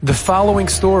The following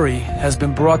story has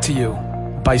been brought to you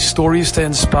by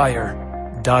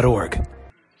StoriesToInspire.org. I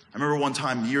remember one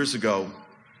time years ago,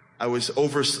 I was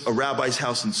over a rabbi's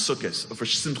house in Sukkot for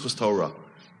Simchas Torah.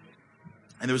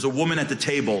 And there was a woman at the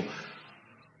table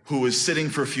who was sitting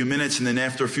for a few minutes, and then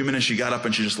after a few minutes she got up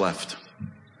and she just left.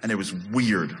 And it was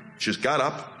weird. She just got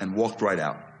up and walked right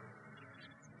out.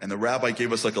 And the rabbi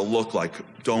gave us like a look like,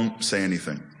 don't say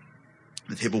anything.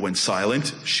 The table went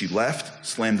silent. She left,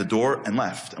 slammed the door, and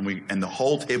left. And the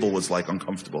whole table was like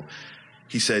uncomfortable.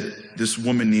 He said, this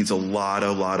woman needs a lot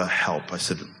of help. I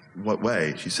said, what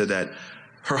way? She said that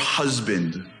her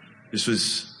husband, this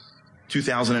was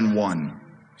 2001.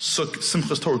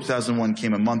 Simchas Torah 2001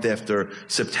 came a month after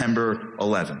September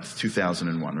 11th,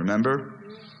 2001. Remember?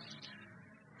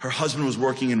 Her husband was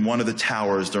working in one of the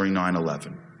towers during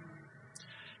 9/11.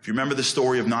 If you remember the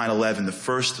story of 9/11, the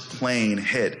first plane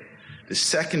hit. The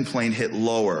second plane hit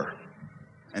lower,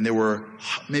 and there were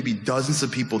maybe dozens of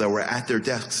people that were at their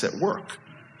desks at work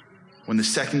when the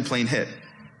second plane hit.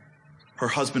 Her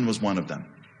husband was one of them.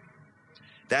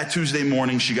 That Tuesday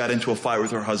morning, she got into a fight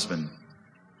with her husband.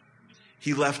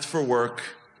 He left for work,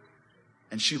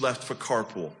 and she left for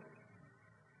carpool.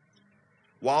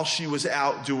 While she was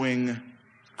out doing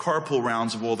carpool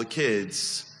rounds of all the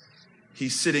kids,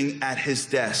 he's sitting at his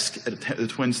desk at the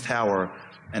Twins Tower,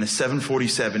 and a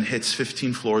 747 hits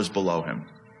 15 floors below him.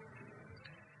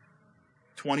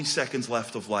 20 seconds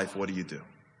left of life, what do? You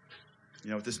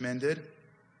know what this man did?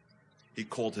 He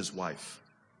called his wife.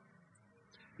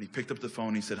 And he picked up the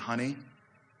phone, he said, honey,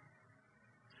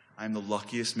 I'm the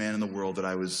luckiest man in the world that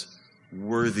I was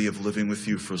worthy of living with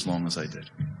you for as long as I did.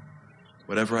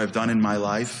 Whatever I've done in my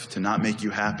life to not make you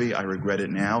happy, I regret it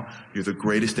now. You're the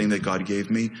greatest thing that God gave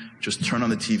me. Just turn on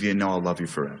the TV and know I'll love you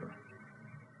forever.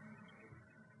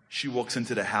 She walks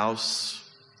into the house,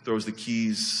 throws the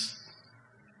keys,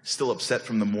 still upset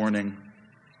from the morning.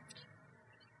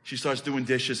 She starts doing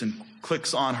dishes and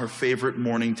clicks on her favorite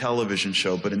morning television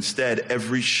show, but instead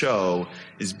every show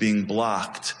is being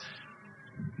blocked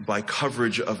by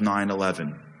coverage of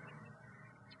 9/11.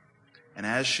 And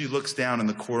as she looks down in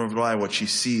the corner of her eye, what she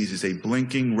sees is a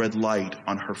blinking red light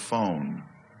on her phone.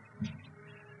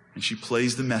 And she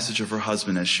plays the message of her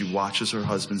husband as she watches her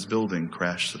husband's building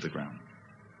crash to the ground.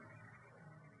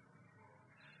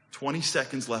 20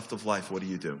 seconds left of life, what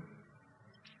do?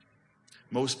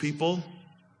 Most people,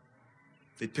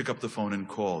 they pick up the phone and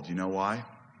call. Do you know why?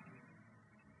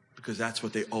 Because that's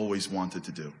what they always wanted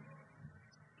to do.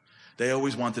 They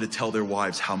always wanted to tell their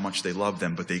wives how much they love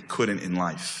them, but they couldn't in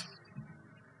life.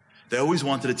 They always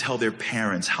wanted to tell their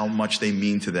parents how much they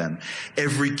mean to them.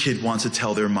 Every kid wants to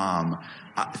tell their mom,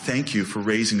 thank you for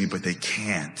raising me, but they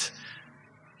can't.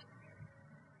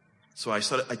 So I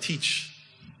teach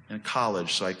in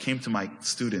college, so I came to my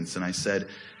students and I said,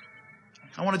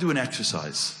 I want to do an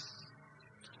exercise.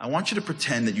 I want you to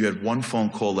pretend that you had one phone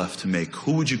call left to make.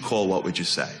 Who would you call? What would you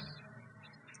say?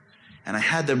 And I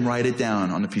had them write it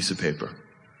down on a piece of paper.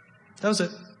 That was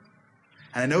it.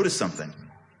 And I noticed something.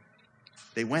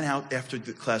 They went out after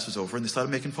the class was over and they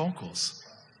started making phone calls.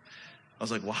 I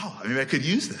was like, wow, maybe I could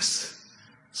use this.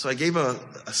 So I gave a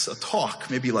talk,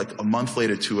 maybe like a month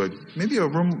later to maybe a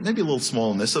room, maybe a little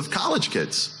small in this, of college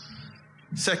kids.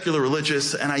 Secular,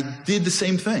 religious, and I did the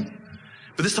same thing.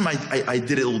 But this time I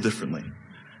did it a little differently.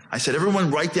 I said,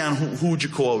 everyone write down who would you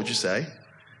call, what would you say?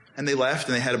 And they left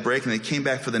and they had a break and they came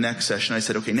back for the next session. I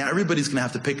said, okay, now everybody's going to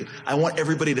have to pick, I want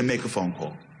everybody to make a phone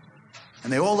call.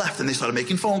 And they all left and they started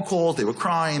making phone calls. They were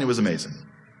crying. It was amazing.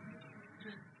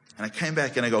 And I came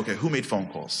back and I go, okay, who made phone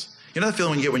calls? You know that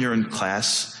feeling you get when you're in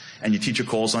class and your teacher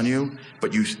calls on you,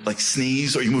 but you like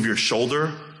sneeze or you move your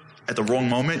shoulder at the wrong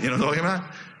moment? You know what I'm talking about?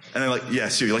 And they're like,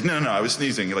 yes, you're like, no, I was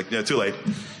sneezing. You're like, yeah, too late.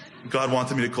 God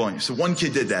wanted me to call on you. So one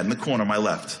kid did that in the corner, my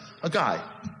left. A guy.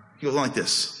 He goes like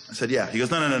this. I said, yeah. He goes,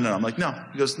 no. I'm like, no.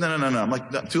 He goes, no. I'm like,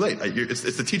 no, too late.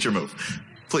 It's the teacher move.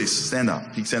 Please, stand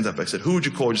up. He stands up. I said, who would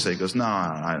you call? Would you say? He goes, no,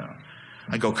 I don't.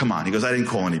 I go, come on. He goes, I didn't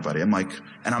call anybody. I'm like,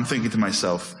 and I'm thinking to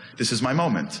myself, this is my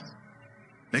moment.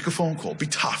 Make a phone call. Be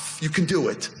tough. You can do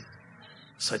it.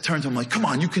 So I turned to him like, come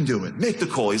on, you can do it. Make the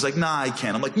call. He's like, nah, I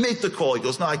can't. I'm like, make the call. He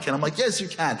goes, no, I can't. I'm like, yes, you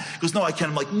can. He goes, no, I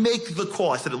can't. I'm like, make the call.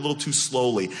 I said it a little too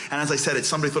slowly. And as I said it,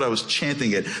 somebody thought I was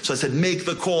chanting it. So I said, make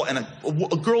the call. And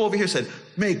a girl over here said,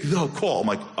 make the call. I'm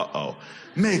like, uh-oh.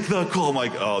 Make the call. I'm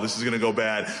like, oh, this is going to go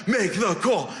bad. Make the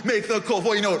call. Make the call.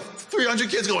 Boy, you know it. 300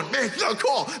 kids going, make the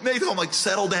call. Make the call. I'm like,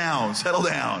 settle down. Settle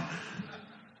down.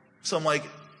 So I'm like,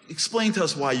 explain to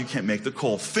us why you can't make the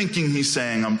call, thinking he's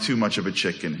saying I'm too much of a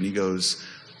chicken. And he goes,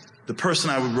 the person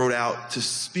I wrote out to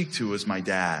speak to was my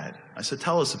dad. I said,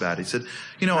 tell us about it. He said,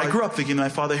 I grew up thinking my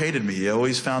father hated me. He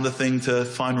always found a thing to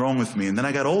find wrong with me. And then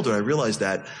I got older, I realized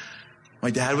that my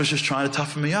dad was just trying to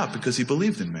toughen me up because he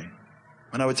believed in me.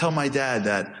 And I would tell my dad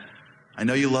that, I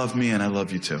know you love me and I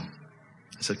love you too.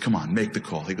 I said, come on, make the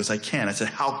call. He goes, I can't. I said,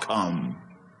 how come?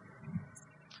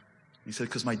 He said,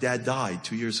 because my dad died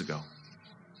 2 years ago.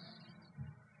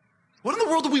 What in the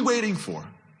world are we waiting for?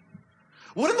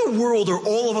 What in the world are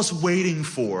all of us waiting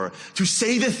for to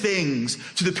say the things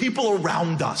to the people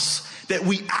around us that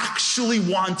we actually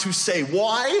want to say?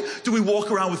 Why do we walk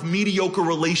around with mediocre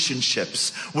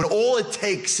relationships when all it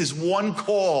takes is one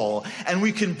call and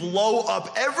we can blow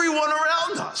up everyone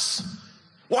around us?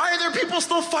 Why are there people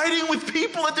still fighting with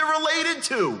people that they're related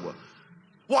to?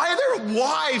 Why are there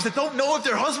wives that don't know if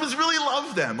their husbands really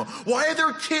love them? Why are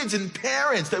there kids and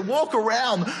parents that walk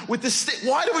around with this?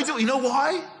 Why do we do it? You know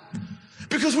why?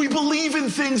 Because we believe in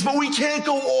things, but we can't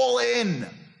go all in.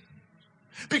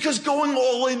 Because going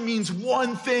all in means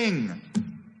one thing: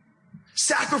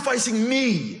 sacrificing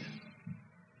me.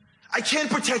 I can't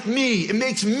protect me. It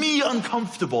makes me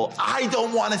uncomfortable. I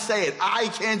don't want to say it. I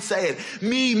can't say it.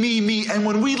 Me. And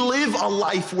when we live a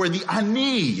life where the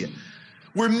ani,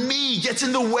 where me gets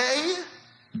in the way,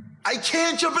 I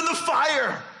can't jump in the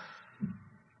fire.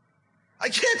 I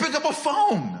can't pick up a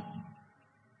phone.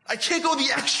 I can't go the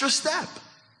extra step.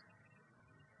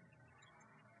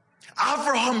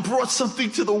 Abraham brought something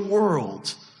to the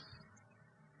world.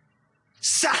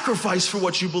 Sacrifice for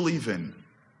what you believe in.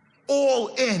 All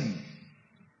in.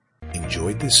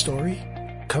 Enjoyed this story?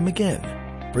 Come again.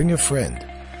 Bring a friend.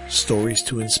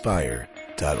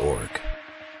 StoriesToInspire.org